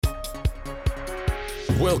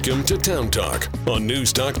Welcome to Town Talk on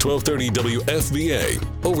News Talk 1230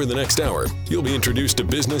 WFVA. Over the next hour, you'll be introduced to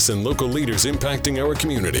business and local leaders impacting our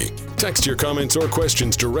community. Text your comments or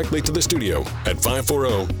questions directly to the studio at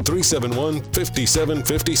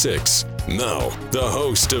 540-371-5756. Now, the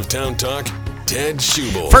host of Town Talk, Ted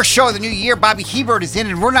Schubel. First show of the new year, Bobby Hebert is in,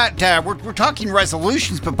 and we're not we're talking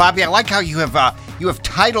resolutions, but Bobby, I like how you have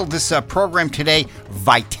titled this program today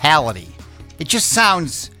 "Vitality." It just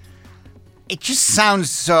sounds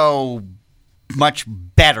so much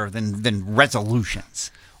better than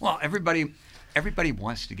resolutions. Well, everybody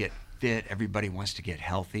wants to get fit. Everybody wants to get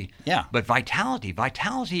healthy. Yeah. But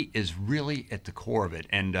vitality is really at the core of it.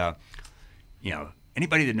 And,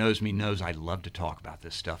 anybody that knows me knows I love to talk about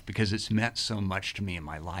this stuff because it's meant so much to me in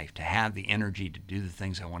my life to have the energy to do the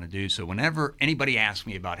things I want to do. So whenever anybody asks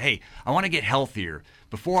me about, hey, I want to get healthier,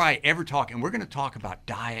 before I ever talk, and we're going to talk about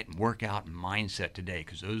diet and workout and mindset today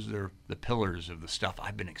because those are the pillars of the stuff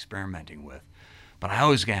I've been experimenting with. But I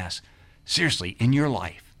always ask, seriously, in your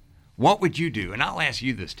life, what would you do? And I'll ask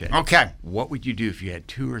you this, Ted. Okay. What would you do if you had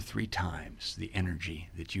 2 or 3 times the energy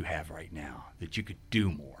that you have right now, that you could do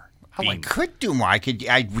more? Oh, I could do more. I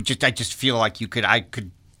just feel like I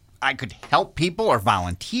could help people or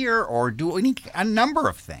volunteer or do a number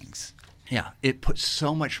of things. Yeah, it puts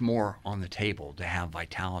so much more on the table to have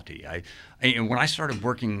vitality. And when I started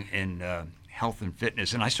working in health and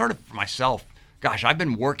fitness, and I started for myself, gosh, I've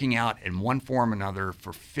been working out in one form or another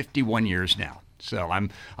for 51 years now. So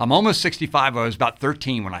I'm almost 65. I was about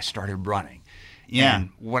 13 when I started running. Yeah. And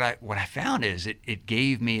what I found is it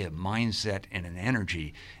gave me a mindset and an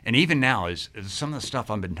energy. And even now is some of the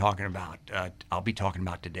stuff I've been talking about, I'll be talking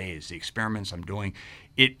about today is the experiments I'm doing.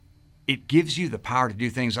 It gives you the power to do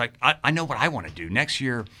things like I know what I want to do. Next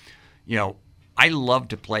year, I love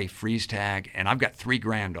to play freeze tag, and I've got 3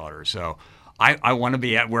 granddaughters. So I want to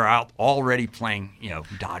be we're out already playing,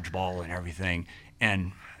 dodgeball and everything.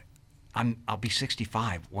 And I'll be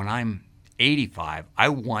 65. When I'm 85, I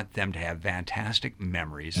want them to have fantastic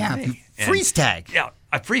memories. Yeah, freeze tag. Yeah,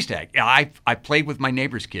 a freeze tag. Yeah, I played with my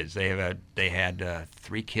neighbors' kids. They had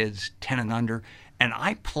 3 kids, 10 and under, and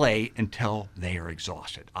I play until they are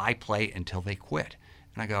exhausted. I play until they quit,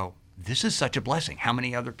 and I go, this is such a blessing. How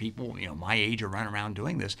many other people, my age are running around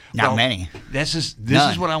doing this? Not many. This is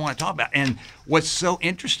what I want to talk about. And what's so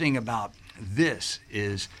interesting about this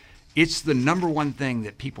is it's the number one thing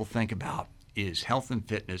that people think about is health and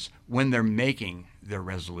fitness when they're making their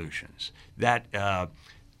resolutions.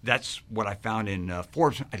 That's what I found in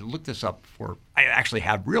Forbes. I looked this up I actually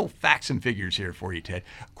have real facts and figures here for you, Ted.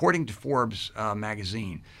 According to Forbes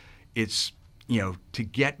magazine, it's, to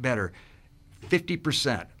get better,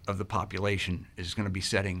 50% of the population is going to be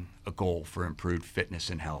setting a goal for improved fitness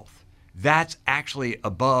and health. That's actually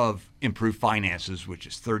above improved finances, which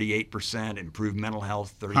is 38%, improved mental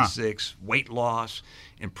health, 36%, weight loss,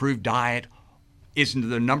 improved diet isn't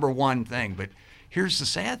the number one thing. But here's the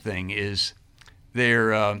sad thing is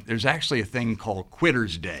there's actually a thing called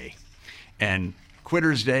Quitter's Day. And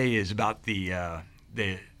Quitter's Day is about the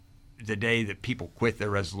day that people quit their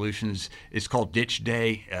resolutions. It's called Ditch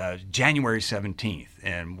Day, January 17th,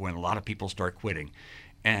 and when a lot of people start quitting.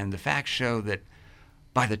 And the facts show that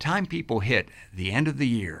by the time people hit the end of the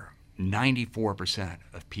year, 94%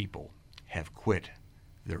 of people have quit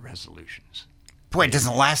their resolutions. Boy, it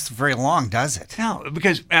doesn't last very long, does it? No,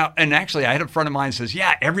 because, and actually I had a friend of mine who says,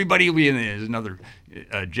 yeah, everybody will be in there's another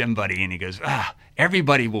gym buddy, and he goes,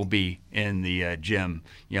 everybody will be in the gym,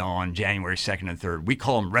 on January 2nd and 3rd. We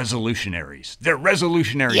call them resolutionaries. They're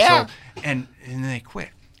resolutionaries. Yeah. So, and they quit.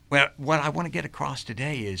 Well, what I want to get across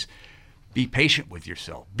today is be patient with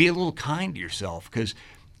yourself. Be a little kind to yourself, because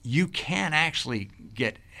you can actually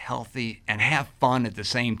get healthy and have fun at the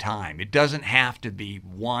same time. It doesn't have to be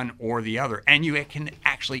one or the other. And you can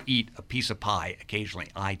actually eat a piece of pie occasionally.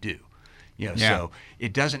 I do. So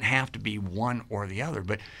it doesn't have to be one or the other.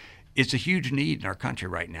 But it's a huge need in our country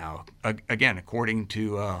right now. Again, according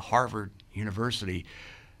to Harvard University,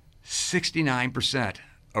 69%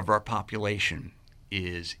 of our population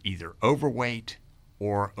is either overweight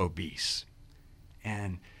or obese.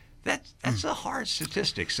 And that's a hard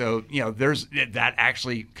statistic. So, there's that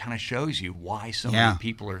actually kind of shows you why so many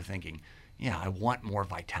people are thinking, I want more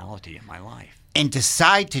vitality in my life. And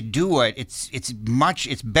decide to do it. It's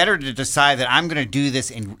better to decide that I'm going to do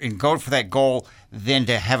this and go for that goal than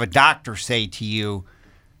to have a doctor say to you,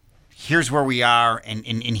 here's where we are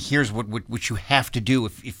and here's what you have to do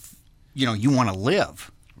if you want to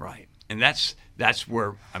live. Right. And that's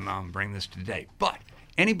where I'm going to bring this today. But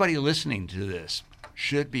anybody listening to this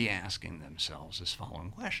should be asking themselves this following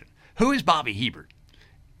question. Who is Bobby Hebert?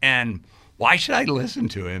 And why should I listen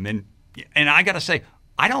to him? And I got to say,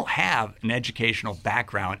 I don't have an educational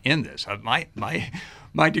background in this.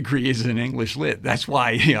 My degree is in English Lit. That's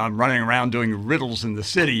why I'm running around doing riddles in the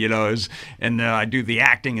city, and I do the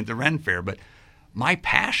acting at the Ren Fair. But my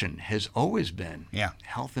passion has always been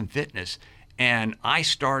health and fitness. And I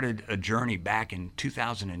started a journey back in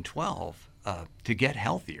 2012 to get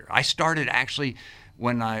healthier. I started actually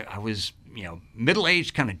when I was, middle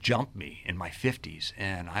age kind of jumped me in my 50s,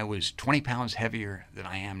 and I was 20 pounds heavier than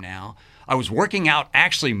I am now. I was working out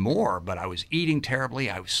actually more, but I was eating terribly.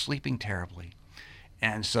 I was sleeping terribly.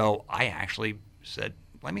 And so I actually said,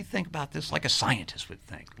 let me think about this like a scientist would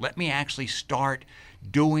think. Let me actually start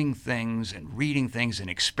doing things and reading things and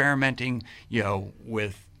experimenting,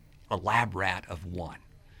 with a lab rat of one.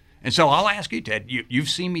 And so I'll ask you, Ted, you've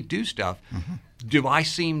seen me do stuff. Mm-hmm. Do I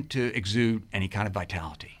seem to exude any kind of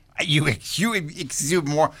vitality? You exude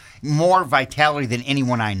more vitality than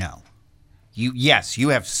anyone I know. You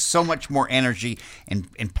have so much more energy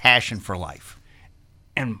and passion for life.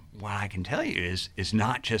 And what I can tell you is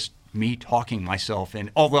not just me talking myself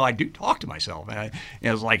in, although I do talk to myself. And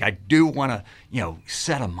it's like I do want to,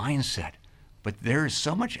 set a mindset. But there is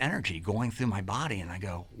so much energy going through my body, and I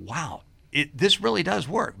go, wow, this really does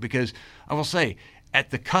work. Because I will say,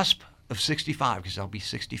 at the cusp of 65, because I'll be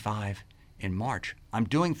 65 in March, I'm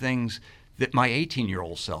doing things that my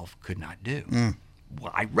 18-year-old self could not do.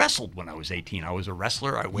 Well, I wrestled when I was 18. I was a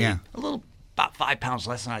wrestler. I weighed about 5 pounds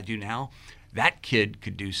less than I do now. That kid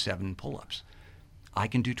could do 7 pull-ups. I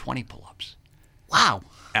can do 20 pull-ups. Wow.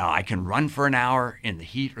 I can run for an hour in the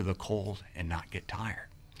heat or the cold and not get tired.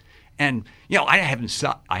 And, I haven't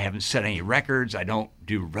set any records. I don't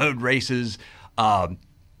do road races.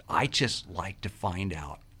 I just like to find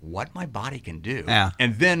out what my body can do. Yeah.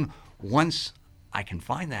 And then once I can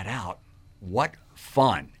find that out, what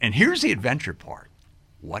fun. And here's the adventure part.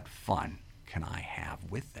 What fun can I have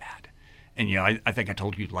with that? And, I think I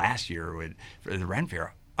told you last year for the Ren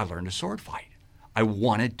Fair, I learned a sword fight. I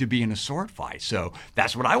wanted to be in a sword fight. So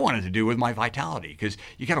that's what I wanted to do with my vitality, because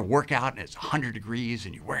you got to work out and it's 100 degrees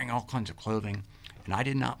and you're wearing all kinds of clothing. And I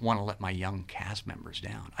did not want to let my young cast members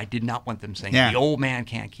down. I did not want them saying, the old man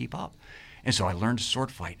can't keep up. And so I learned a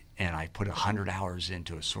sword fight, and I put 100 hours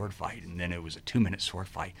into a sword fight, and then it was a 2-minute sword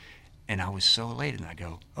fight. And I was so elated, and I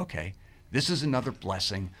go, okay, this is another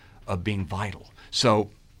blessing of being vital. So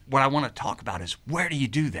what I want to talk about is, where do you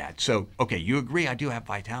do that? So, okay, you agree I do have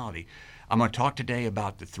vitality. I'm going to talk today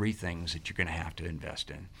about the 3 things that you're going to have to invest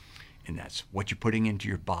in. And that's what you're putting into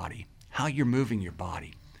your body, how you're moving your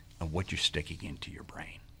body, and what you're sticking into your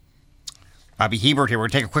brain. Bobby Hebert here. We're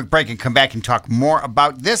going to take a quick break and come back and talk more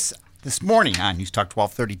about this morning on News Talk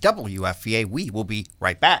 1230 WFVA. We will be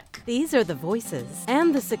right back. These are the voices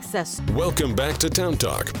and the success. Welcome back to Town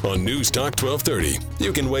Talk on News Talk 1230.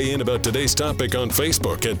 You can weigh in about today's topic on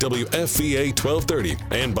Facebook at WFVA 1230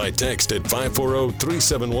 and by text at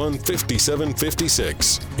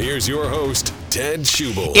 540-371-5756. Here's your host, Ted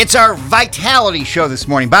Schubel. It's our Vitality Show this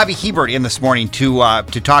morning. Bobby Hebert in this morning to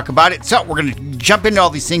talk about it. So we're going to jump into all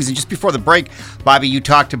these things. And just before the break, Bobby, you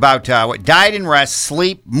talked about diet and rest,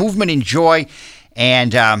 sleep, movement and joy,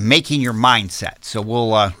 and making your mindset. So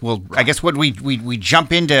we'll I guess what we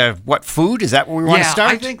jump into what food? Is that where we want to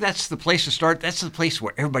start? I think that's the place to start. That's the place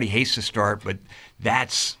where everybody hates to start, but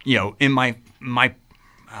that's in my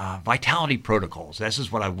vitality protocols. This is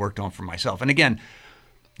what I've worked on for myself. And again,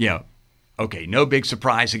 okay, no big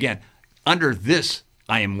surprise. Again, under this,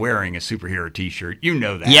 I am wearing a superhero T-shirt. You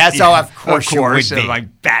know that. Yes, of course you would be.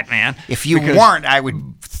 Like Batman. If you weren't, I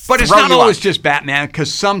would. But it's not always just Batman,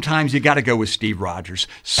 because sometimes you got to go with Steve Rogers.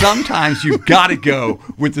 Sometimes you got to go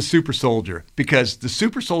with the Super Soldier, because the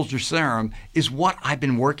Super Soldier Serum is what I've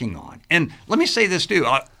been working on. And let me say this too.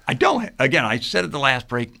 I don't. Again, I said at the last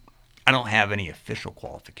break, I don't have any official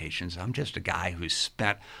qualifications. I'm just a guy who's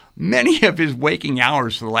spent many of his waking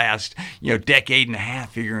hours for the last decade and a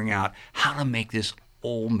half figuring out how to make this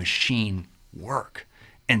old machine work.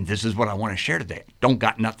 And this is what I want to share today. Don't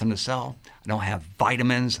got nothing to sell. I don't have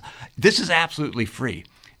vitamins. This is absolutely free,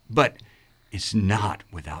 but it's not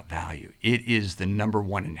without value. It is the number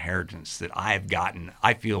one inheritance that I've gotten,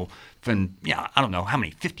 I feel, from, I don't know how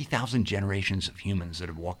many, 50,000 generations of humans that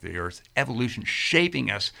have walked the earth, evolution shaping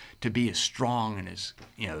us to be as strong and as,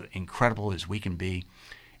 incredible as we can be.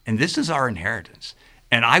 And this is our inheritance.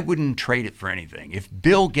 And I wouldn't trade it for anything. If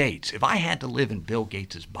I had to live in Bill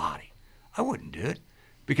Gates' body, I wouldn't do it,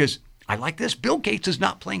 because I like this. Bill Gates is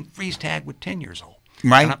not playing freeze tag with 10 years old.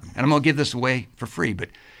 Right. And I'm going to give this away for free. But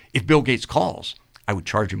if Bill Gates calls, I would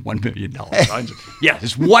charge him $1 million. Yeah,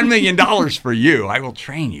 it's $1 million for you. I will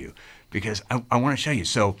train you, because I want to show you.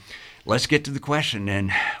 So let's get to the question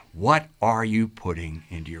then. What are you putting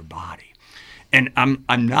into your body? And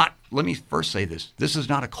I'm not, let me first say this. This is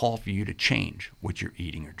not a call for you to change what you're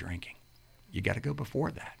eating or drinking. You got to go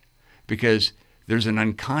before that, because there's an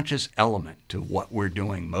unconscious element to what we're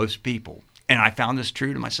doing, most people. And I found this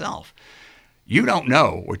true to myself. You don't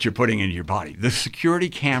know what you're putting into your body. The security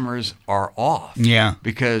cameras are off. Yeah.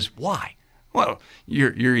 Because why? Well,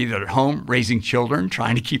 you're either at home raising children,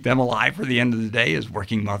 trying to keep them alive for the end of the day as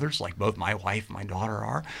working mothers, like both my wife and my daughter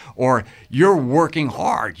are, or you're working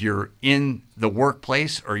hard. You're in the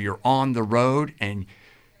workplace or you're on the road, and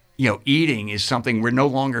eating is something we're no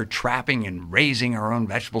longer trapping and raising our own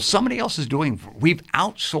vegetables. Somebody else is doing. We've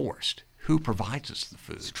outsourced who provides us the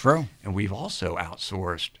food. It's true. And we've also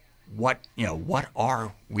outsourced what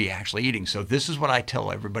are we actually eating. So this is what I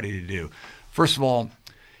tell everybody to do. First of all,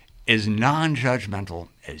 as non-judgmental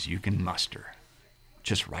as you can muster,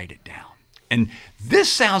 just write it down. And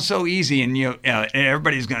this sounds so easy, and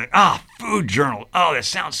everybody's going, food journal. Oh, that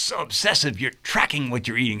sounds so obsessive. You're tracking what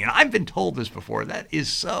you're eating. And I've been told this before. That is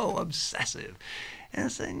so obsessive. And I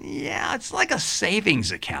said, yeah, it's like a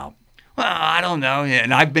savings account. Well, I don't know.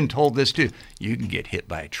 And I've been told this too. You can get hit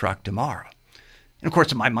by a truck tomorrow. And of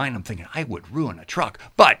course, in my mind, I'm thinking, I would ruin a truck.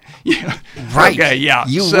 But, right. Okay, yeah.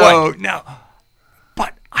 You would. would. No.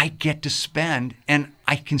 But I get to spend, and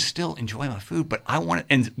I can still enjoy my food, but I want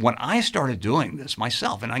to. And when I started doing this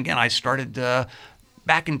myself, and again, I started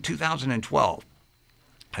back in 2012,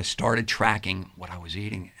 I started tracking what I was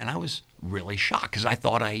eating, and I was really shocked because I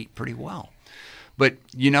thought I ate pretty well. But,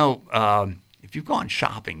 if you've gone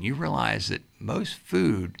shopping, you realize that most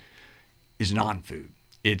food is non-food.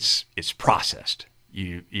 It's processed.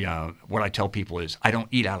 What I tell people is I don't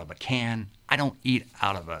eat out of a can. I don't eat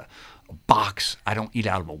out of a box. I don't eat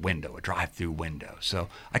out of a window, a drive-through window. So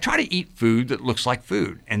I try to eat food that looks like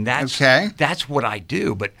food, and that's what I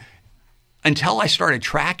do. But until I started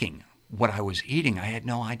tracking what I was eating, I had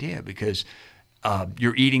no idea, because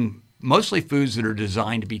you're eating mostly foods that are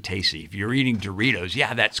designed to be tasty. If you're eating Doritos,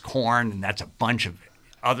 yeah, that's corn and that's a bunch of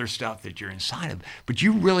other stuff that you're inside of, but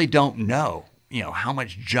you really don't know, how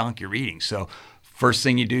much junk you're eating. So first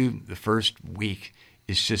thing you do the first week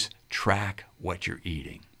is just track what you're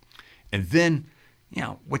eating. And then,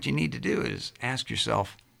 what you need to do is ask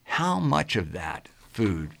yourself, how much of that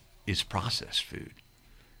food is processed food?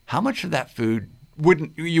 How much of that food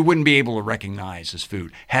you wouldn't be able to recognize as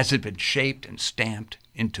food? Has it been shaped and stamped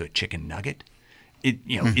into a chicken nugget?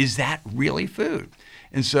 Is that really food?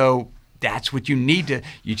 And so that's what you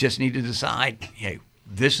just need to decide, hey,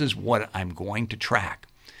 this is what I'm going to track.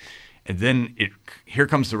 And then here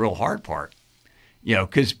comes the real hard part.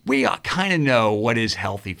 Because we kind of know what is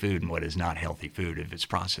healthy food and what is not healthy food if it's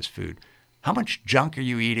processed food. How much junk are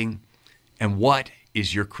you eating, and what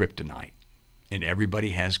is your kryptonite? And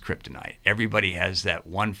everybody has kryptonite. Everybody has that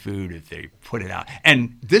one food if they put it out.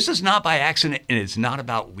 And this is not by accident, and it's not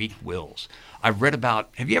about weak wills. I've read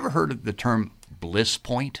about, have you ever heard of the term bliss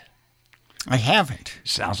point? I haven't.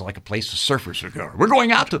 Sounds like a place the surfers would go. We're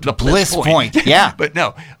going out to the bliss point. Yeah. But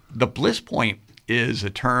no, the bliss point is a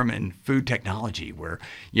term in food technology where,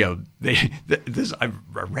 I've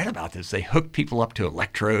read about this. They hook people up to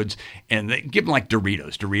electrodes and they give them like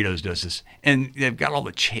Doritos. Doritos does this, and they've got all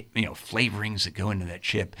the chip, flavorings that go into that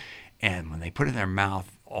chip. And when they put it in their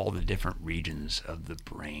mouth, all the different regions of the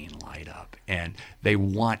brain light up, and they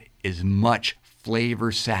want as much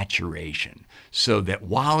flavor saturation so that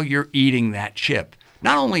while you're eating that chip,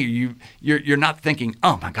 not only are you're not thinking,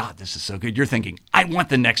 oh my God, this is so good. You're thinking, I want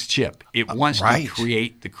the next chip. It wants to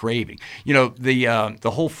create the craving. The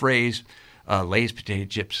whole phrase, Lay's potato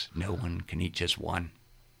chips, no one can eat just one.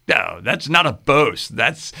 No, that's not a boast.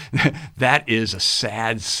 That is a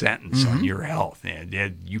sad sentence on your health. And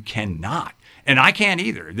you cannot. And I can't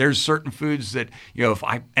either. There's certain foods that,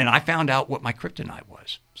 I found out what my kryptonite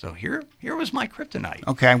was. So here was my kryptonite.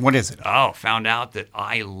 Okay, what is it? Oh, found out that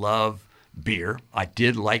I love beer. I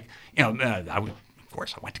did like, of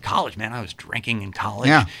course, I went to college, man. I was drinking in college.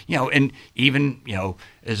 Yeah. And even,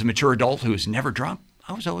 as a mature adult who was never drunk,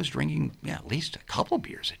 I was always drinking at least a couple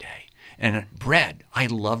beers a day. And bread. I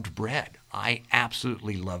loved bread. I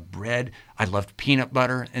absolutely loved bread. I loved peanut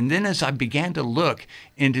butter. And then as I began to look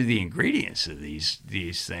into the ingredients of these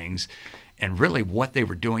things and really what they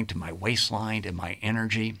were doing to my waistline and my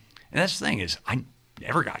energy, and that's the thing is I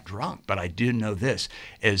never got drunk, but I did know this.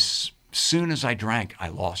 As soon as I drank, I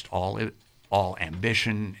lost all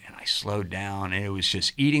ambition, and I slowed down, and it was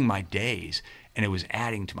just eating my days, and it was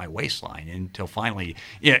adding to my waistline until finally,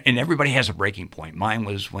 and everybody has a breaking point. Mine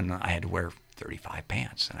was when I had to wear 35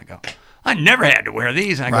 pants, and I go, I never had to wear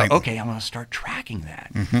these, and I go, okay, I'm going to start tracking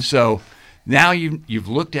that. So now you've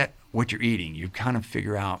looked at what you're eating. You kind of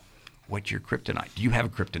figure out what your kryptonite. Do you have a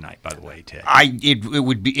kryptonite, by the way, Ted?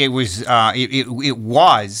 It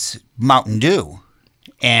was Mountain Dew,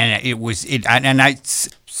 and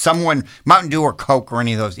someone Mountain Dew or Coke or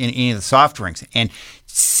any of the soft drinks, and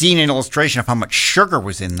seeing an illustration of how much sugar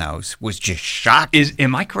was in those was just shocking.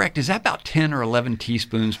 Am I correct? Is that about 10 or 11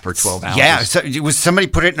 teaspoons per 12 ounces? Yeah, so it was somebody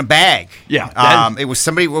put it in a bag. Yeah, it was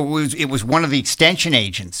somebody. It was one of the extension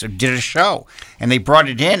agents who did a show, and they brought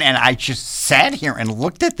it in, and I just sat here and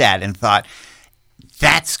looked at that and thought,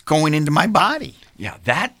 that's going into my body. Yeah,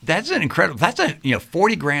 that's an incredible. That's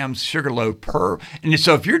 40 grams sugar load per. And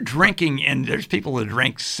so if you're drinking, and there's people that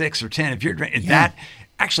drink 6 or 10, if you're drinking that,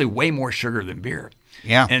 actually way more sugar than beer.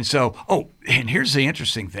 Yeah. And so, and here's the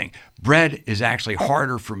interesting thing. Bread is actually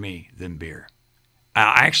harder for me than beer.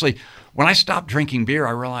 When I stopped drinking beer,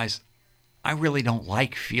 I realized I really don't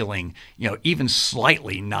like feeling, even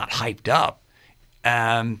slightly not hyped up.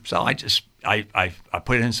 So I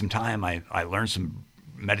put in some time. I learned some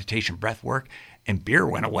meditation breath work, and beer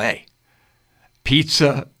went away.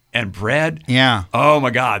 Pizza and bread. Yeah. Oh my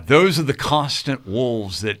God. Those are the constant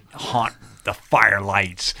wolves that haunt the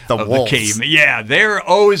firelights of wolves. The cave. Yeah, they're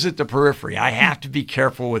always at the periphery. I have to be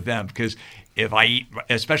careful with them because if I eat,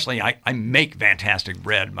 especially I make fantastic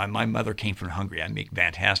bread. My mother came from Hungary. I make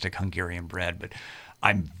fantastic Hungarian bread, but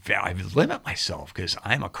I limit myself because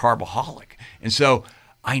I'm a carboholic, and so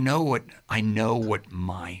I know what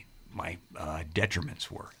my detriments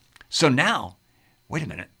were. So now, wait a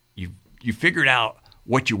minute, you figured out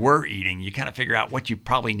what you were eating. You kind of figure out what you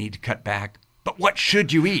probably need to cut back. But what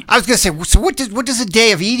should you eat? I was going to say, so what does a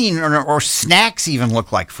day of eating or snacks even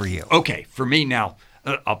look like for you? Okay, for me now,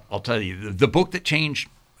 I'll tell you, the book that changed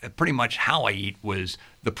pretty much how I eat was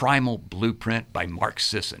The Primal Blueprint by Mark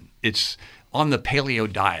Sisson. It's on the paleo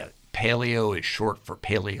diet. Paleo is short for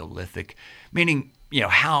Paleolithic, meaning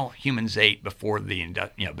how humans ate before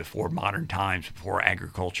before modern times, before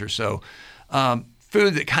agriculture. So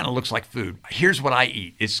food that kind of looks like food. Here's what I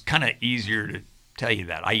eat. It's kind of easier to tell you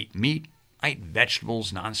that. I eat meat. I eat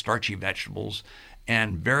vegetables, non-starchy vegetables,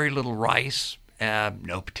 and very little rice,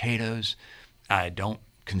 no potatoes. I don't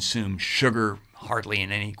consume sugar hardly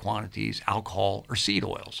in any quantities, alcohol, or seed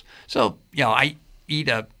oils. So, I eat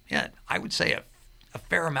I would say a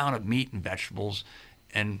fair amount of meat and vegetables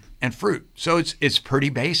and fruit. So it's pretty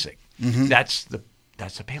basic. Mm-hmm. That's the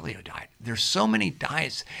paleo diet. There's so many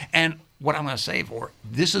diets, and what I'm going to say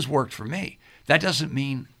this has worked for me. That doesn't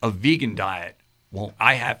mean a vegan diet. Well,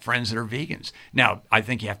 I have friends that are vegans. Now, I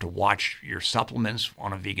think you have to watch your supplements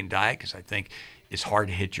on a vegan diet because I think it's hard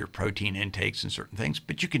to hit your protein intakes and certain things,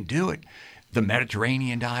 but you can do it. The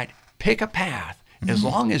Mediterranean diet, pick a path. As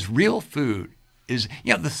long as real food is,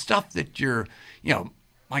 the stuff that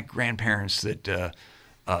my grandparents that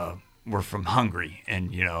were from Hungary,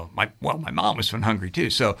 and, my mom was from Hungary too.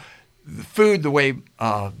 So the food, the way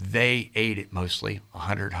they ate it mostly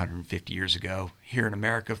 100, 150 years ago here in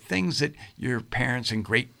America, things that your parents and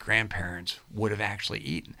great-grandparents would have actually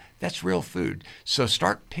eaten. That's real food. So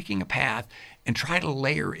start picking a path and try to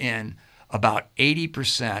layer in about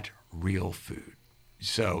 80% real food.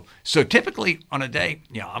 So typically on a day,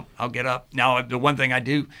 I'll get up. Now, the one thing I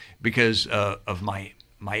do because of my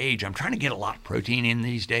age, I'm trying to get a lot of protein in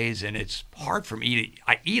these days, and it's hard for me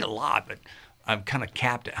I eat a lot, but I'm kind of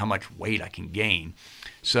capped at how much weight I can gain.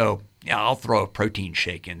 So, I'll throw a protein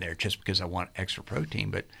shake in there just because I want extra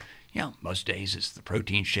protein. But, most days it's the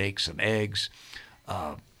protein shake, some eggs,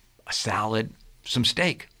 a salad, some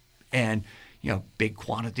steak, and, big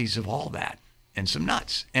quantities of all that and some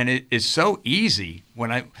nuts. And it is so easy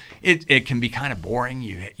it can be kind of boring.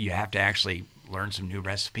 You have to actually learn some new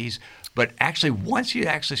recipes. But actually, once you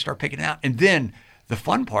actually start picking it out, and then the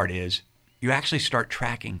fun part is you actually start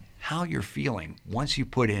tracking how you're feeling once you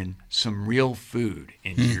put in some real food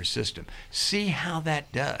into your system. See how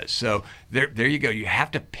that does. So there you go. You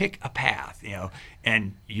have to pick a path,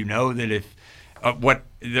 and that if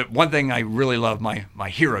the one thing I really love, my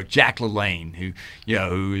hero Jack LaLanne,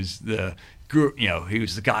 who is the he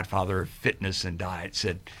was the godfather of fitness and diet,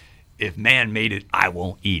 said, "If man made it, I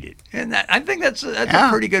won't eat it." And I think that's a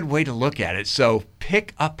pretty good way to look at it. So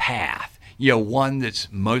pick a path, one that's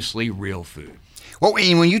mostly real food. Well,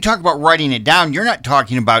 and when you talk about writing it down, you're not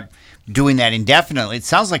talking about doing that indefinitely. It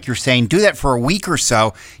sounds like you're saying do that for a week or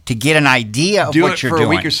so to get an idea of what you're doing. Do it for a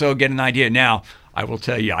week or so, get an idea. Now, I will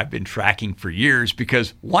tell you, I've been tracking for years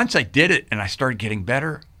because once I did it and I started getting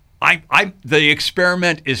better, the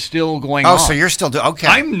experiment is still going on. Oh, so you're still doing, okay.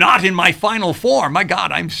 I'm not in my final form. My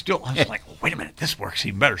God, I was like, well, wait a minute, this works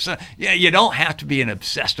even better. So, you don't have to be an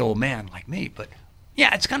obsessed old man like me, but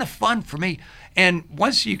it's kind of fun for me. And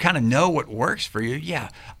once you kind of know what works for you,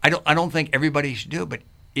 I don't think everybody should do it, but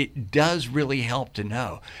it does really help to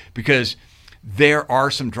know, because there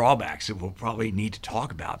are some drawbacks that we'll probably need to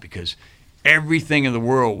talk about, because everything in the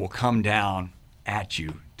world will come down at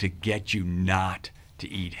you to get you not to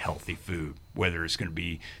eat healthy food, whether it's going to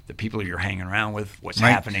be the people you're hanging around with, what's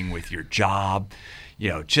happening with your job,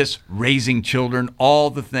 just raising children, all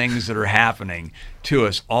the things that are happening to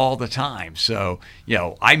us all the time. So,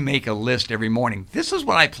 I make a list every morning. This is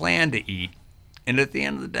what I plan to eat. And at the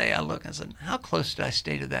end of the day, I look and I said, how close did I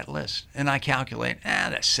stay to that list? And I calculate,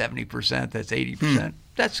 that's 70%, that's 80%.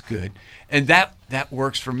 That's good. And that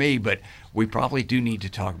works for me, but we probably do need to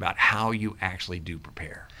talk about how you actually do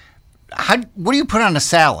prepare. What do you put on a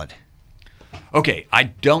salad? Okay, I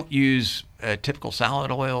don't use typical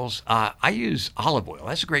salad oils. I use olive oil.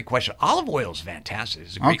 That's a great question. Olive oil is fantastic.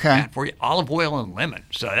 It's a great fat for you. Olive oil and lemon.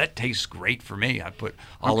 So that tastes great for me. I put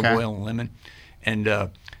olive oil and lemon. And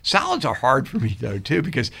salads are hard for me, though, too,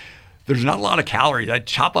 because there's not a lot of calories. I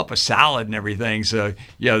chop up a salad and everything. So,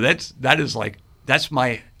 that's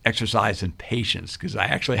my exercise in patience, because I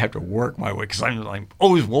actually have to work my way, because I'm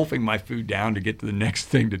always wolfing my food down to get to the next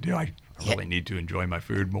thing to do. I really need to enjoy my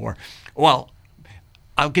food more. Well,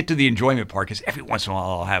 I'll get to the enjoyment part, because every once in a while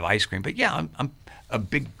I'll have ice cream. But yeah, I'm a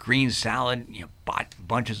big green salad,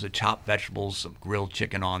 bunches of chopped vegetables, some grilled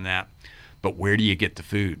chicken on that. But where do you get the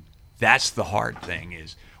food? That's the hard thing,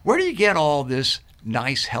 is where do you get all this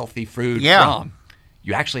nice, healthy food from?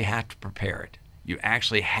 You actually have to prepare it. You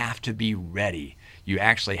actually have to be ready.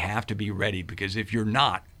 Because if you're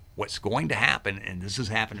not, what's going to happen, and this has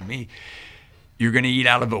happened to me, you're going to eat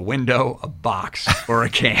out of a window, a box, or a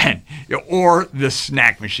can, or the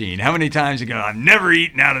snack machine. How many times you go, I've never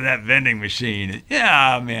eaten out of that vending machine?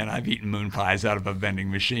 Yeah, man, I've eaten moon pies out of a vending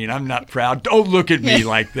machine. I'm not proud. Don't look at me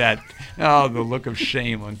like that. Oh, the look of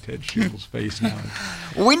shame on Ted Schumel's face now.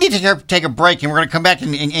 Well, we need to take a break, and we're going to come back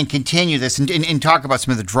and continue this and talk about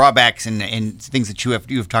some of the drawbacks and things that you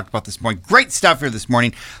have talked about this morning. Great stuff here this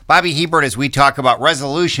morning. Bobby Hebert, as we talk about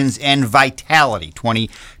resolutions and vitality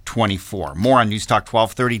 2024. More on News Talk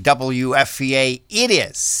 1230 WFVA. It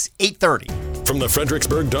is 8:30. From the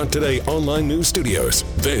Fredericksburg.Today online news studios,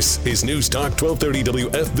 this is News Talk 1230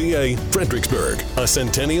 WFVA Fredericksburg, a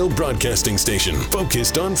centennial broadcasting station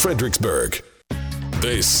focused on Fredericksburg.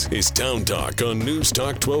 This is Town Talk on News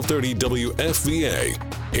Talk 1230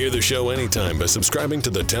 WFVA. Hear the show anytime by subscribing to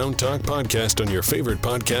the Town Talk podcast on your favorite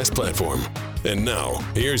podcast platform. And now,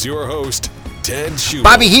 here's your host, Ted Schumel.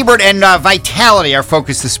 Bobby Hebert and vitality, our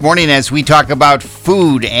focus this morning as we talk about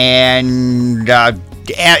food and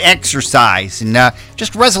exercise and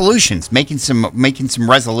just resolutions, making some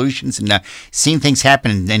resolutions and seeing things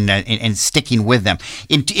happen and sticking with them.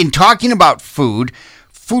 In talking about food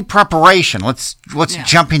preparation, let's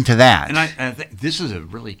jump into that. And I think this is a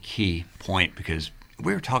really key point, because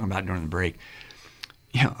we were talking about during the break.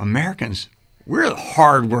 Americans, we're the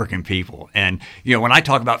hard-working people. And, when I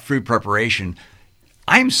talk about food preparation,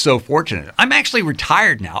 I'm so fortunate. I'm actually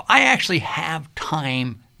retired now. I actually have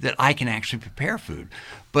time that I can actually prepare food.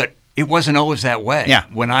 But it wasn't always that way. Yeah.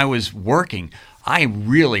 When I was working, I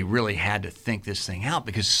really, really had to think this thing out,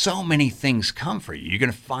 because so many things come for you. You're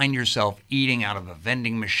going to find yourself eating out of a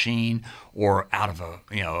vending machine or out of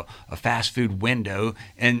a fast food window.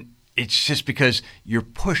 And it's just because you're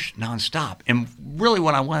pushed nonstop. And really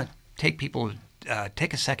what I want to take people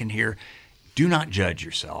take a second here. Do not judge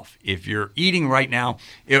yourself. If you're eating right now,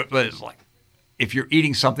 it's like if you're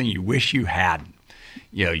eating something you wish you hadn't.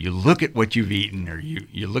 You look at what you've eaten, or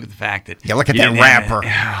you look at the fact that you look at that wrapper.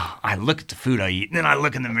 I look at the food I eat, and then I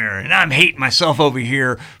look in the mirror, and I'm hating myself over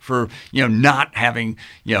here for not having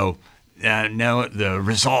the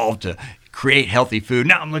resolve to create healthy food.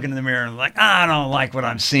 Now I'm looking in the mirror and I'm like, I don't like what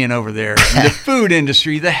I'm seeing over there. The food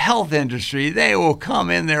industry, the health industry, they will come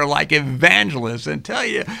in there like evangelists and tell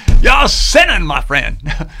you, y'all sinning, my friend.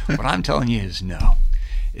 What I'm telling you is no.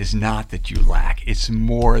 It's not that you lack. It's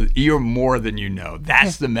more. You're more than you know.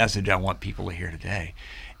 That's the message I want people to hear today.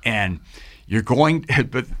 And you're going to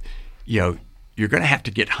have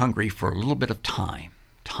to get hungry for a little bit of time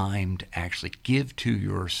to actually give to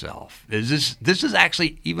yourself. This is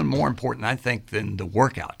actually even more important, I think, than the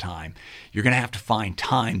workout time. You're going to have to find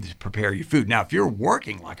time to prepare your food. Now, if you're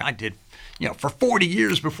working like I did, for 40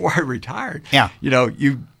 years before I retired,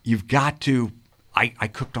 you've got to. I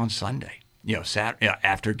cooked on Sunday.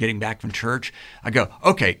 After getting back from church, I go,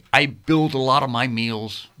 okay, I build a lot of my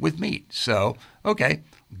meals with meat. So, okay,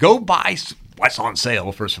 go buy what's on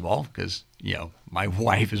sale, first of all, because, my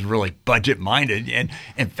wife is really budget-minded. And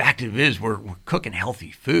in fact, it is. We're cooking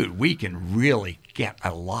healthy food. We can really get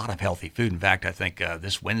a lot of healthy food. In fact, I think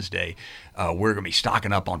this Wednesday we're going to be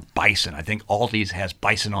stocking up on bison. I think Aldi's has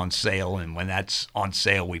bison on sale, and when that's on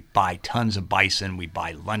sale, we buy tons of bison. We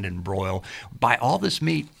buy London broil, buy all this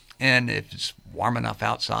meat, and if it's warm enough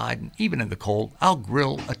outside, and even in the cold, I'll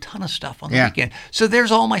grill a ton of stuff on the weekend. So there's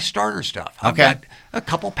all my starter stuff. I've got a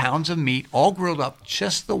couple pounds of meat all grilled up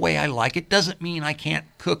just the way I like it. Doesn't mean I can't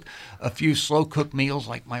cook a few slow-cooked meals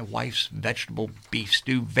like my wife's vegetable beef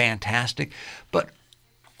stew, fantastic. But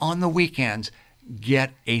on the weekends,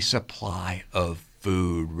 get a supply of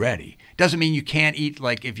food ready. Doesn't mean you can't eat,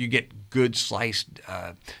 like if you get good sliced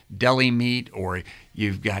deli meat, or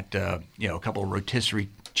you've got a couple of rotisserie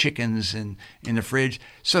chickens in the fridge.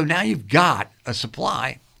 So now you've got a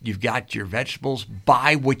supply. You've got your vegetables.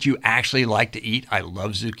 Buy what you actually like to eat. I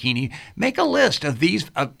love zucchini. Make a list of these.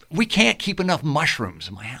 We can't keep enough mushrooms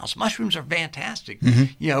in my house. Mushrooms are fantastic.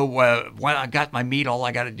 When I got my meat, all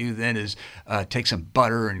I got to do then is take some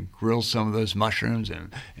butter and grill some of those mushrooms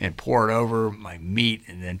and pour it over my meat.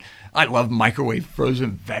 And then I love microwave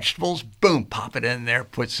frozen vegetables. Boom, pop it in there.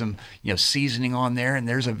 Put some seasoning on there, and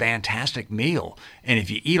there's a fantastic meal. And if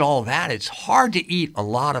you eat all that, it's hard to eat a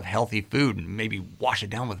lot of healthy food and maybe wash it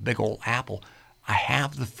down with a big old apple. I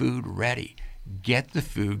have the food ready. Get the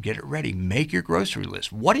food, get it ready. Make your grocery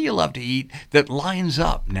list. What do you love to eat that lines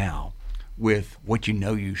up now with what you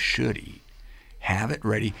know you should eat? Have it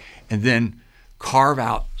ready, and then carve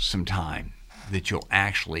out some time that you'll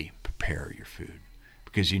actually prepare your food.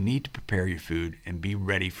 Because you need to prepare your food and be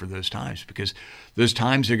ready for those times, because those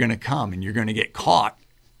times are going to come and you're going to get caught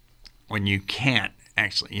when you can't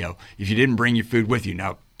actually, if you didn't bring your food with you.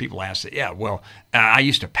 Now, people ask that, I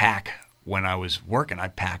used to pack when I was working.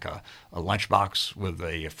 I'd pack a lunchbox with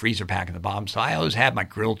a freezer pack in the bottom. So I always had my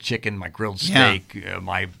grilled chicken, my grilled steak,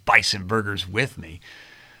 my bison burgers with me.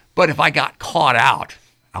 But if I got caught out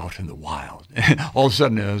in the wild, all of a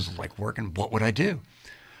sudden I was like working, what would I do?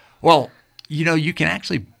 Well, you can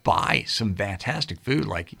actually buy some fantastic food.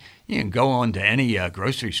 Like you can go on to any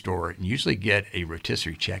grocery store and usually get a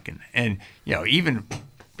rotisserie chicken. And, even,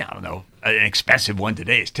 I don't know, an expensive one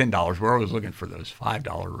today is $10. We're always looking for those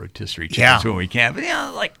 $5 rotisserie chickens when we can. But,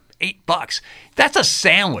 like $8. That's a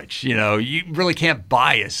sandwich. You really can't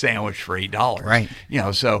buy a sandwich for $8. Right.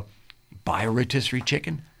 So buy a rotisserie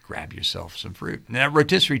chicken. Grab yourself some fruit. And that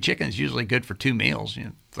rotisserie chicken is usually good for 2 meals.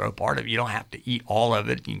 Throw part of it. You don't have to eat all of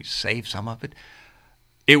it. You can save some of it.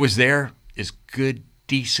 It was there is good,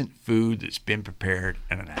 decent food that's been prepared,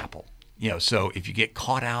 and an apple. So if you get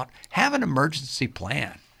caught out, have an emergency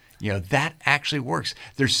plan. That actually works.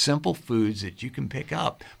 There's simple foods that you can pick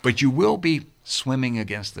up, but you will be swimming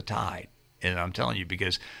against the tide. And I'm telling you,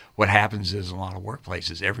 because what happens is a lot of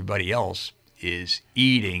workplaces, everybody else is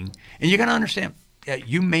eating, and you got to understand,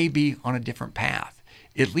 you may be on a different path,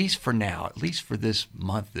 at least for now, at least for this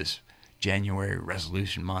month, this January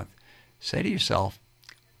resolution month. Say to yourself,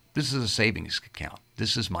 this is a savings account.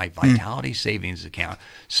 This is my Vitality savings account.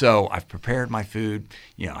 So I've prepared my food.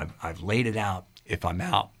 I've laid it out if I'm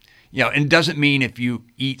out. And it doesn't mean if you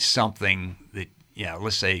eat something that,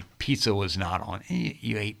 let's say pizza was not on,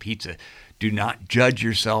 you ate pizza. Do not judge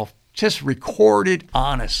yourself. Just record it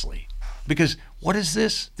honestly. Because what is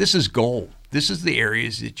this? This is gold. This is the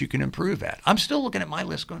areas that you can improve at. I'm still looking at my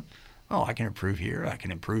list going, I can improve here, I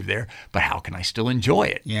can improve there, but how can I still enjoy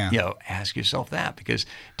it? Yeah. Ask yourself that, because it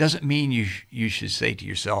doesn't mean you should say to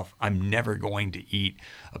yourself, I'm never going to eat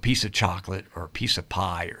a piece of chocolate or a piece of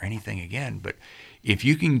pie or anything again. But if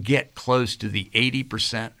you can get close to the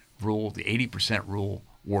 80% rule, the 80% rule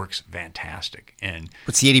works fantastic. And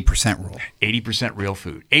what's the 80% rule? 80% real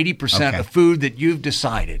food. 80% of food that you've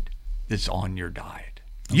decided that's on your diet.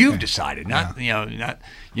 You've decided, not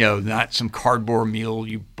not some cardboard meal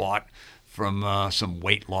you bought from some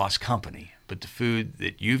weight loss company, but the food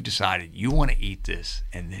that you've decided you want to eat this,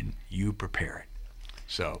 and then you prepare it.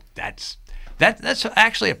 So that's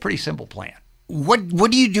actually a pretty simple plan.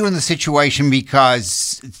 What do you do in the situation?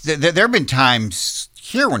 Because there have been times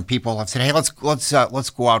here when people have said, "Hey, let's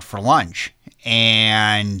go out for lunch,"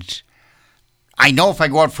 and I know if I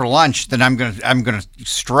go out for lunch, then I'm gonna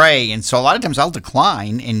stray, and so a lot of times I'll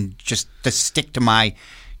decline and just stick to my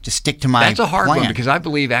That's a hard plan. one, because I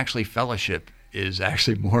believe actually fellowship is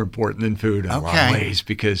actually more important than food in a lot of ways,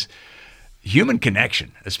 because human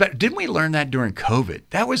connection. Didn't we learn that during COVID?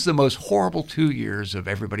 That was the most horrible 2 years of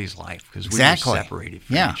every's life, because we were separated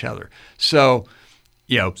from each other. So.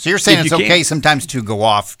 So you're saying it's okay sometimes to go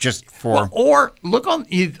off just for... or look on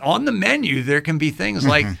the menu, there can be things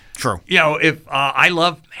like, true. If I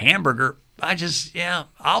love hamburger,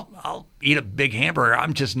 I'll eat a big hamburger.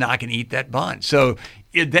 I'm just not going to eat that bun. So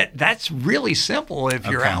that's really simple if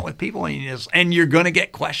you're out with people and you're going to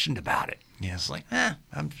get questioned about it. It's like,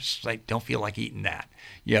 I'm just like, don't feel like eating that,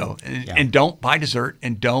 and don't buy dessert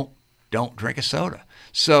and don't drink a soda.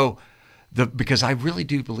 So because I really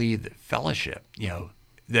do believe that fellowship,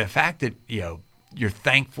 the fact that, you're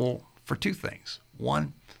thankful for two things.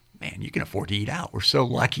 One, man, you can afford to eat out. We're so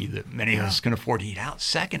lucky that many of us can afford to eat out.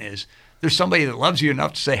 Second is there's somebody that loves you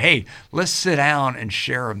enough to say, hey, let's sit down and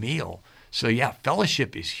share a meal. So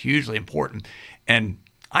fellowship is hugely important. And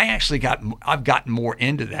I've gotten more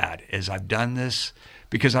into that as I've done this,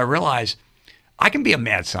 because I realize I can be a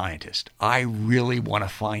mad scientist. I really want to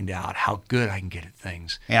find out how good I can get at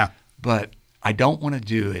things. Yeah. But I don't want to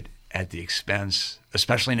do it at the expense,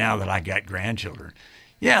 especially now that I got grandchildren.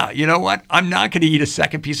 Yeah, you know what? I'm not going to eat a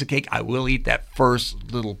second piece of cake. I will eat that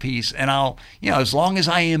first little piece. And I'll, as long as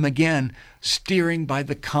I am, again, steering by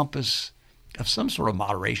the compass of some sort of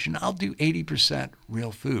moderation, I'll do 80%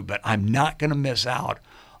 real food. But I'm not going to miss out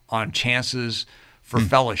on chances for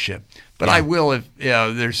fellowship. But I will if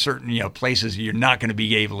there's certain places you're not going to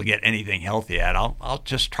be able to get anything healthy at. I'll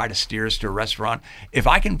just try to steer us to a restaurant. If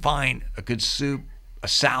I can find a good soup, a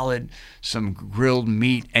salad, some grilled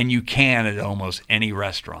meat, and you can at almost any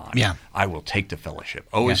restaurant, I will take the fellowship.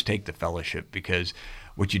 Always take the fellowship, because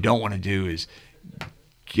what you don't want to do is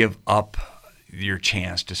give up your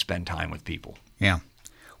chance to spend time with people. Yeah.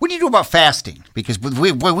 What do you do about fasting? Because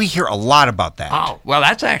we hear a lot about that. Oh, well,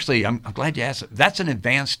 that's actually, I'm glad you asked. That's an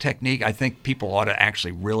advanced technique. I think people ought to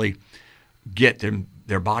actually really get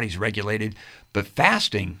their bodies regulated. But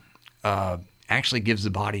fasting actually gives the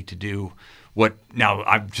body to do what, now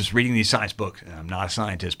I'm just reading these science books, and I'm not a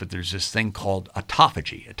scientist, but there's this thing called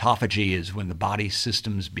autophagy. Autophagy is when the body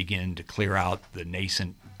systems begin to clear out the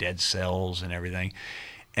nascent dead cells and everything.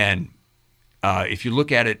 And if you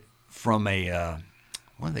look at it from a,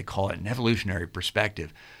 what do they call it, an evolutionary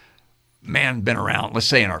perspective, man been around, let's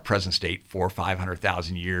say in our present state, 400,000 or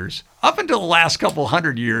 500,000 years, up until the last couple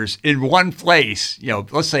hundred years in one place,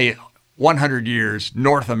 let's say 100 years,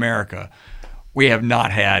 North America, we have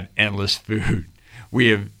not had endless food. We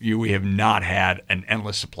have not had an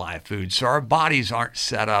endless supply of food. So our bodies aren't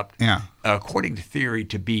set up, according to theory,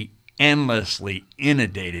 to be endlessly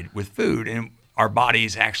inundated with food. And our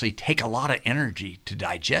bodies actually take a lot of energy to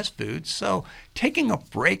digest food. So taking a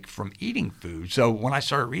break from eating food. So when I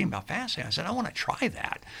started reading about fasting, I said, I want to try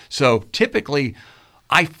that. So typically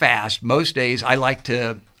I fast. Most days I like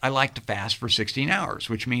to fast for 16 hours,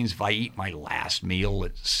 which means if I eat my last meal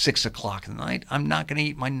at 6 o'clock in the night, I'm not going to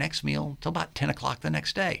eat my next meal until about 10 o'clock the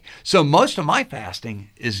next day. So most of my fasting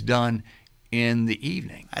is done in the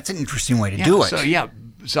evening. That's an interesting way to do it.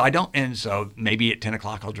 So maybe at 10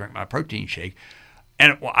 o'clock I'll drink my protein shake.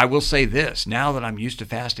 And I will say this, now that I'm used to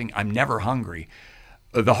fasting, I'm never hungry.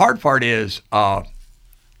 The hard part is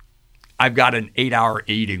I've got an 8-hour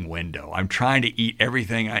eating window. I'm trying to eat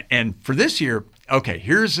everything. And for this year, okay,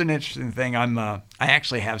 here's an interesting thing. I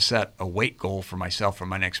actually have set a weight goal for myself for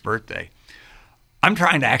my next birthday. I'm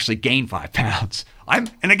trying to actually gain 5 pounds.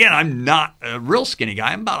 I'm not a real skinny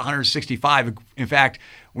guy. I'm about 165. In fact,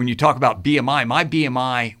 when you talk about BMI, my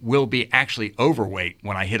BMI will be actually overweight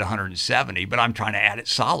when I hit 170, but I'm trying to add it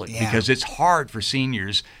solid because it's hard for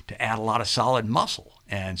seniors to add a lot of solid muscle.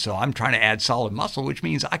 And so I'm trying to add solid muscle, which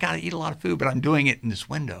means I got to eat a lot of food, but I'm doing it in this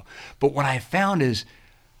window. But what I found is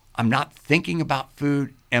I'm not thinking about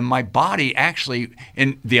food, and my body actually,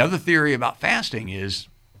 and the other theory about fasting is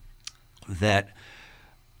that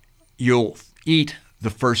you'll eat the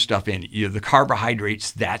first stuff in. The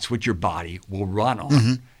carbohydrates, that's what your body will run on.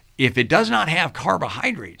 Mm-hmm. If it does not have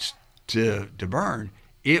carbohydrates to burn,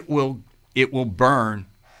 it will burn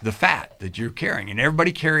the fat that you're carrying. And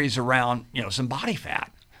everybody carries around, some body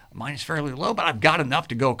fat. Mine is fairly low, but I've got enough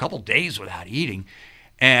to go a couple days without eating.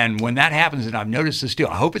 And when that happens, and I've noticed this too,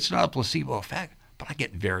 I hope it's not a placebo effect, but I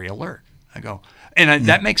get very alert. I go, and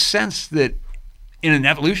that makes sense that in an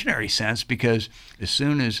evolutionary sense, because as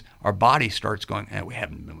soon as our body starts going, we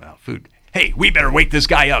haven't been without food. Hey, we better wake this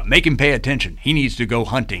guy up, make him pay attention. He needs to go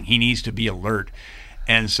hunting. He needs to be alert.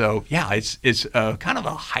 And so, it's kind of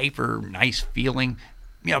a hyper nice feeling,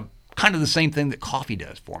 kind of the same thing that coffee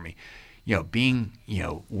does for me,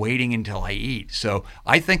 waiting until I eat. So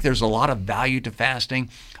I think there's a lot of value to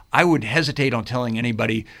fasting. I would hesitate on telling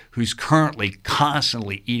anybody who's currently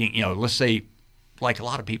constantly eating, let's say, like a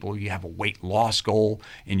lot of people, you have a weight loss goal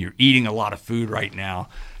and you're eating a lot of food right now,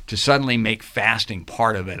 to suddenly make fasting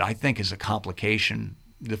part of it, I think is a complication.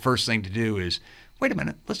 The first thing to do is, wait a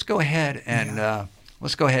minute, let's go ahead and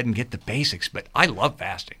get the basics. But I love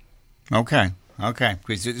fasting. Okay. Okay.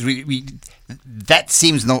 That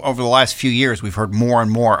seems over the last few years we've heard more and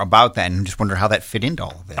more about that, and just wonder how that fit into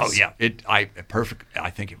all of this. Oh yeah, perfect. I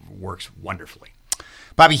think it works wonderfully.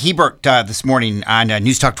 Bobby Hebert this morning on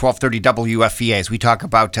News Talk 1230 WFVA as we talk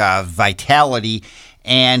about vitality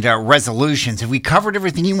and resolutions. Have we covered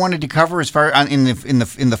everything you wanted to cover as far in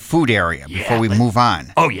the food area before we move on?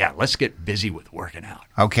 Oh yeah, let's get busy with working out.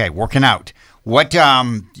 Okay, working out. What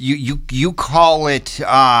you call it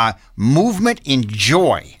movement in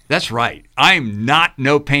joy. That's right. I'm not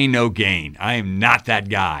no pain, no gain. I am not that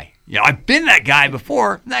guy. Yeah, I've been that guy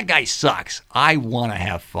before. That guy sucks. I want to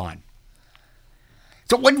have fun.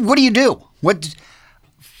 So what do you do?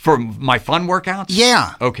 For my fun workouts?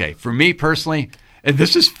 Yeah. Okay. For me personally, and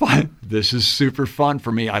this is fun. This is super fun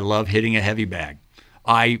for me. I love hitting a heavy bag.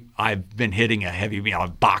 I've been hitting a heavy,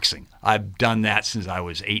 boxing. I've done that since I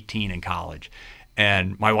was 18 in college.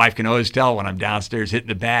 And my wife can always tell when I'm downstairs hitting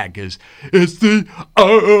the bag because it's the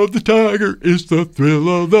eye of the tiger, it's the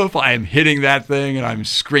thrill of the fight. I'm hitting that thing and I'm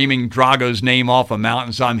screaming Drago's name off a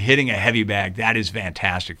mountain. So I'm hitting a heavy bag. That is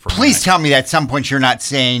fantastic for me. Please tell me that at some point you're not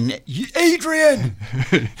saying, Adrian,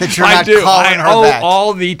 that you're I not do. calling her that.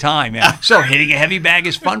 All the time. Man. So hitting a heavy bag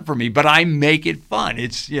is fun for me, but I make it fun.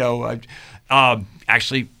 It's,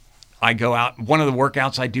 actually, I go out. One of the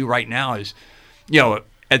workouts I do right now is,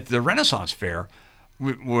 at the Renaissance Fair,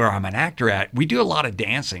 where I'm an actor at, we do a lot of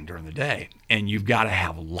dancing during the day, and you've got to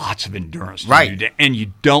have lots of endurance. Right. And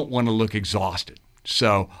you don't want to look exhausted.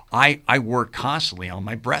 So I work constantly on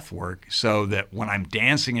my breath work so that when I'm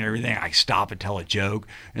dancing and everything, I stop and tell a joke.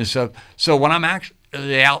 And so when I'm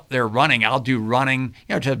actually out there running, I'll do running,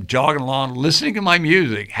 just jogging along, listening to my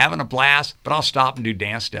music, having a blast, but I'll stop and do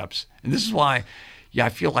dance steps. And this is why, I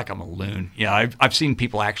feel like I'm a loon. I've seen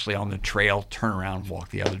people actually on the trail turn around and walk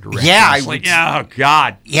the other direction. Yeah. Oh,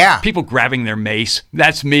 God. Yeah. People grabbing their mace.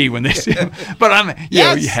 That's me when they see them. But I'm,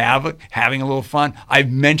 having a little fun. I've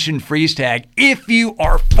mentioned freeze tag. If you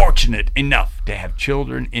are fortunate enough to have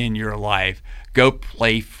children in your life, go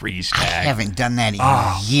play freeze tag. I haven't done that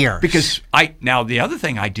in years. Because now the other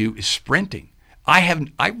thing I do is sprinting.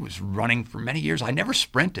 I was running for many years. I never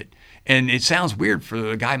sprinted. And it sounds weird for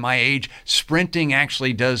a guy my age. Sprinting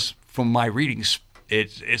actually does, from my readings,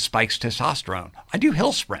 it spikes testosterone. I do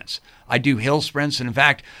hill sprints. And in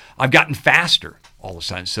fact, I've gotten faster all of a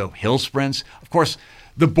sudden. So hill sprints. Of course,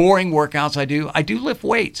 the boring workouts I do lift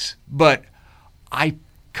weights, but I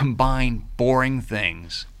combine boring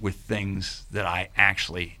things with things that I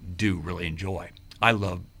actually do really enjoy. I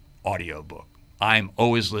love audiobook. I'm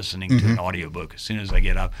always listening to an audiobook as soon as I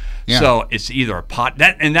get up. Yeah. So it's either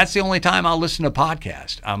and that's the only time I'll listen to a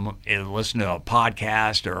podcast. I'm listening to a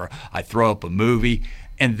podcast or I throw up a movie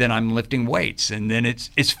and then I'm lifting weights and then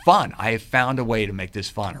it's fun. I have found a way to make this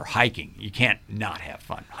fun. Or hiking. You can't not have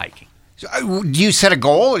fun hiking. So, do you set a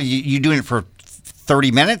goal? Are you doing it for 30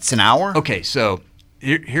 minutes, an hour? Okay, so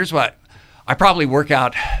here's what. I probably work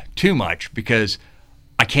out too much because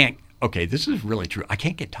I can't. Okay, this is really true. I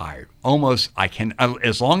can't get tired. Almost I can,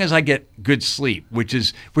 as long as I get good sleep, which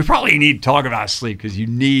is, we probably need to talk about sleep because you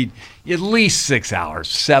need at least 6 hours.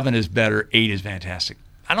 7 is better, 8 is fantastic.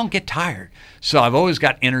 I don't get tired. So I've always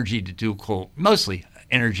got energy to do mostly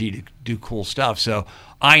energy to do cool stuff. So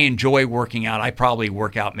I enjoy working out. I probably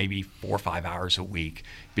work out maybe 4 or 5 hours a week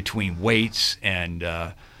between weights and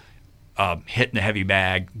hitting the heavy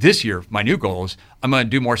bag. This year, my new goal is I'm going to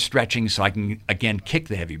do more stretching so I can, again, kick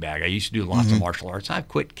the heavy bag. I used to do lots of martial arts. I've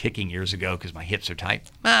quit kicking years ago because my hips are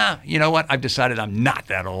tight. You know what? I've decided I'm not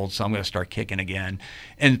that old, so I'm going to start kicking again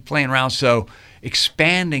and playing around. So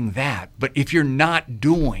expanding that. But if you're not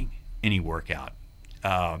doing any workout,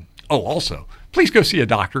 also, please go see a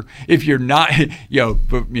doctor. If you're not,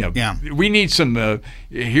 we need some,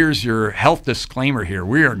 here's your health disclaimer here.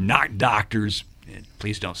 We are not doctors.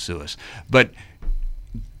 Please don't sue us. But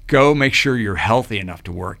go make sure you're healthy enough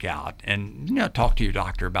to work out and talk to your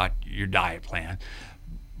doctor about your diet plan.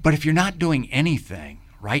 But if you're not doing anything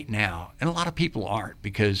right now, and a lot of people aren't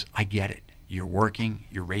because I get it. You're working,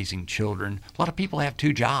 you're raising children. A lot of people have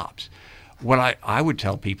 2 jobs. What I would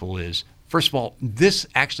tell people is, first of all,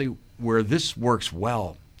 where this works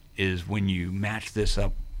well is when you match this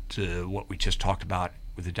up to what we just talked about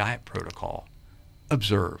with the diet protocol.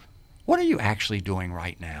 Observe. What are you actually doing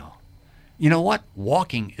right now? You know what?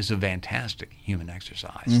 Walking is a fantastic human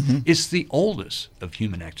exercise. It's the oldest of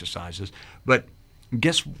human exercises. But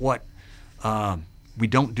guess what? We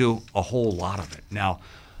don't do a whole lot of it. Now,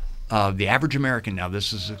 the average American, now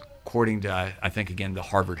this is according to, I think, again, the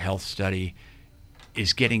Harvard Health Study,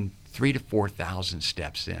 is getting 3,000 to 4,000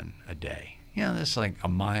 steps in a day. That's like a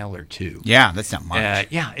mile or 2. Yeah, that's not much.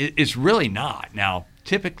 It's really not. Now,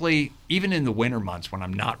 typically, even in the winter months when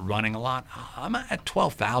I'm not running a lot, I'm at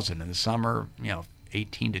 12,000 in the summer,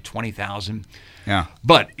 18 to 20,000. Yeah.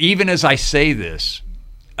 But even as I say this,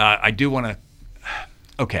 I do want to,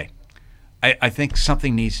 okay, I think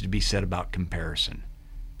something needs to be said about comparison.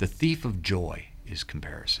 The thief of joy is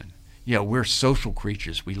comparison. We're social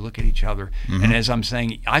creatures. We look at each other. Mm-hmm. And as I'm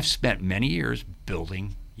saying, I've spent many years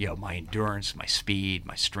building, my endurance, my speed,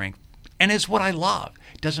 my strength. And it's what I love.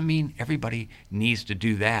 It doesn't mean everybody needs to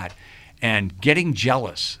do that. And getting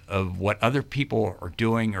jealous of what other people are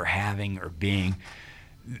doing or having or being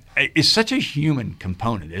is such a human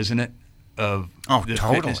component, isn't it? Of the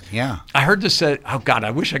totally, fitness. Yeah. I heard this said, oh God, I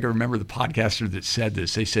wish I could remember the podcaster that said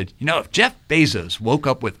this. They said, if Jeff Bezos woke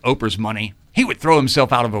up with Oprah's money, he would throw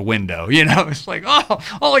himself out of a window. It's like,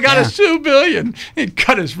 all I got is $2 billion. He'd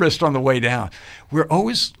cut his wrist on the way down. We're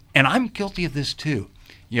always, and I'm guilty of this too.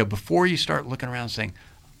 Before you start looking around saying,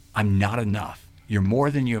 I'm not enough. You're more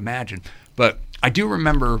than you imagine. But I do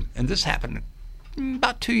remember, and this happened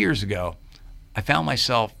about 2 years ago, I found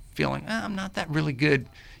myself feeling, I'm not that really good.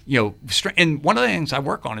 And one of the things I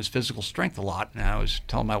work on is physical strength a lot. And I was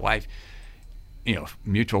telling my wife,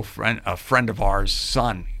 mutual friend, a friend of ours'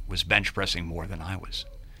 son was bench pressing more than I was.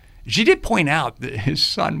 She did point out that his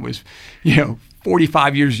son was,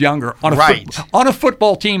 45 years younger on a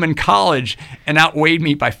football team in college and outweighed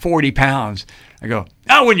me by 40 pounds. I go,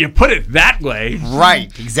 when you put it that way. Right,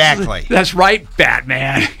 exactly. That's right,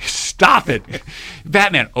 Batman. Stop it.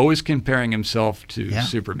 Batman always comparing himself to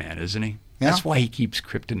Superman, isn't he? Yeah. That's why he keeps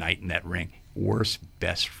kryptonite in that ring. Worst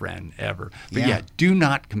best friend ever. But do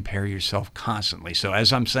not compare yourself constantly. So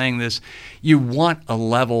as I'm saying this, you want a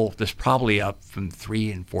level that's probably up from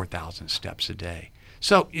 3,000 and 4,000 steps a day.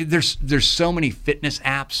 So there's so many fitness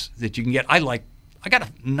apps that you can get. I got a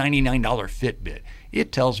 $99 Fitbit.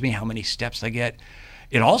 It tells me how many steps I get.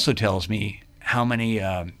 It also tells me how many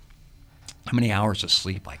hours of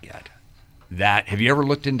sleep I get. Have you ever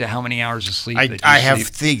looked into how many hours of sleep I have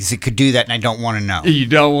things that could do that, and I don't want to know. You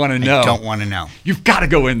don't want to know. I don't want to know. You've got to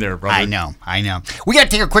go in there, brother. I know. We got to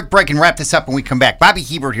take a quick break and wrap this up when we come back. Bobby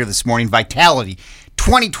Hebert here this morning. Vitality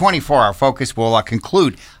 2024. Our focus will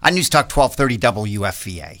conclude on News Talk 1230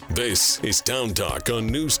 WFVA. This is Town Talk on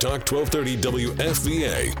News Talk 1230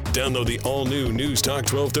 WFVA. Download the all-new News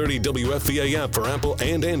Talk 1230 WFVA app for Apple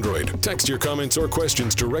and Android. Text your comments or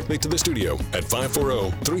questions directly to the studio at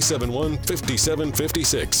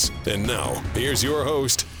 540-371-5756. And now, here's your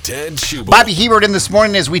host, Ted Schubel. Bobby Hebert in this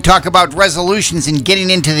morning as we talk about resolutions and getting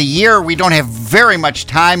into the year. We don't have very much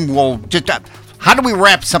time. We'll just... how do we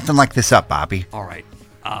wrap something like this up, Bobby? All right.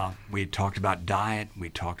 We had talked about diet. We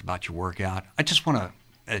talked about your workout. I just want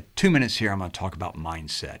to, 2 minutes here, I'm going to talk about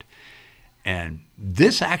mindset. And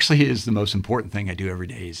this actually is the most important thing I do every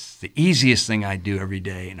day. It's the easiest thing I do every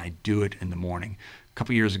day, and I do it in the morning. A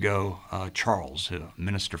couple years ago, Charles, a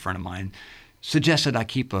minister friend of mine, suggested I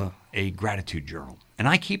keep a gratitude journal. And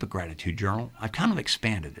I keep a gratitude journal. I've kind of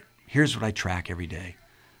expanded it. Here's what I track every day.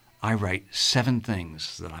 I write 7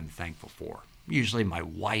 things that I'm thankful for. Usually my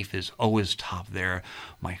wife is always top there.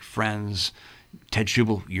 My friends, Ted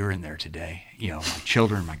Schubel, you're in there today. My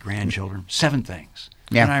children, my grandchildren, 7 things.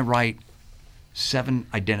 Yeah. And I write 7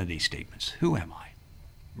 identity statements. Who am I?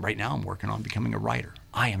 Right now I'm working on becoming a writer.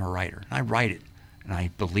 I am a writer. And I write it, and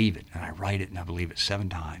I believe it, and I write it, and I believe it 7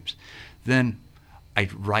 times. Then I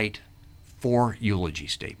write 4 eulogy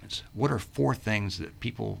statements. What are 4 things that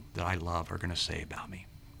people that I love are going to say about me?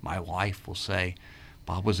 My wife will say,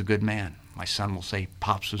 Bob was a good man. My son will say,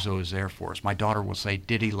 Pops was always there for us. My daughter will say,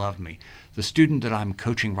 did he love me? The student that I'm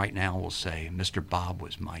coaching right now will say, Mr. Bob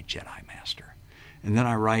was my Jedi Master. And then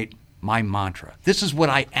I write my mantra. This is what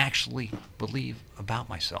I actually believe about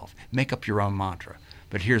myself. Make up your own mantra.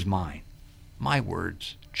 But here's mine. My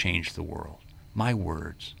words change the world. My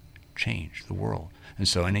words change the world. And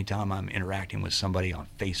so anytime I'm interacting with somebody on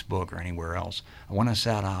Facebook or anywhere else, I want to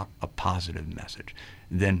set out a positive message.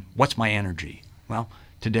 Then what's my energy? Well,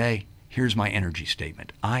 today, here's my energy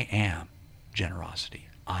statement. I am generosity.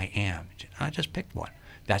 I just picked one.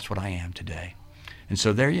 That's what I am today. And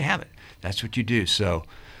so there you have it. That's what you do. So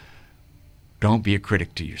don't be a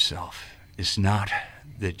critic to yourself. It's not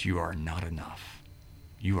that you are not enough.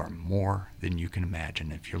 You are more than you can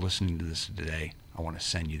imagine. If you're listening to this today, I want to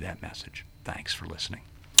send you that message. Thanks for listening.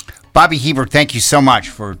 Bobby Hebert, thank you so much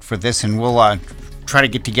for this, and we'll try to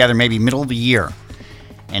get together maybe middle of the year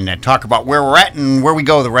and talk about where we're at and where we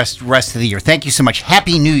go the rest of the year. Thank you so much.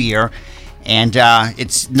 Happy New Year. And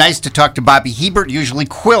it's nice to talk to Bobby Hebert. Usually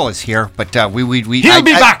Quill is here, but he'll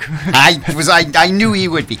be back. I knew he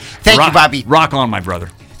would be. Thank you, Bobby. Rock on, my brother.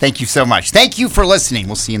 Thank you so much. Thank you for listening.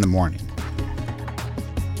 We'll see you in the morning.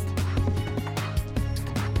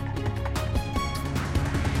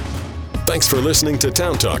 Thanks for listening to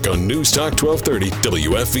Town Talk on News Talk 1230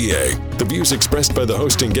 WFVA. The views expressed by the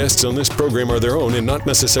host and guests on this program are their own and not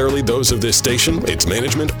necessarily those of this station, its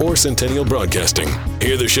management, or Centennial Broadcasting.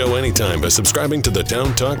 Hear the show anytime by subscribing to the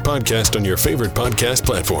Town Talk podcast on your favorite podcast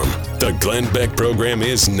platform. The Glenn Beck program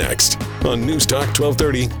is next on News Talk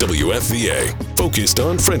 1230 WFVA, focused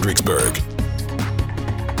on Fredericksburg.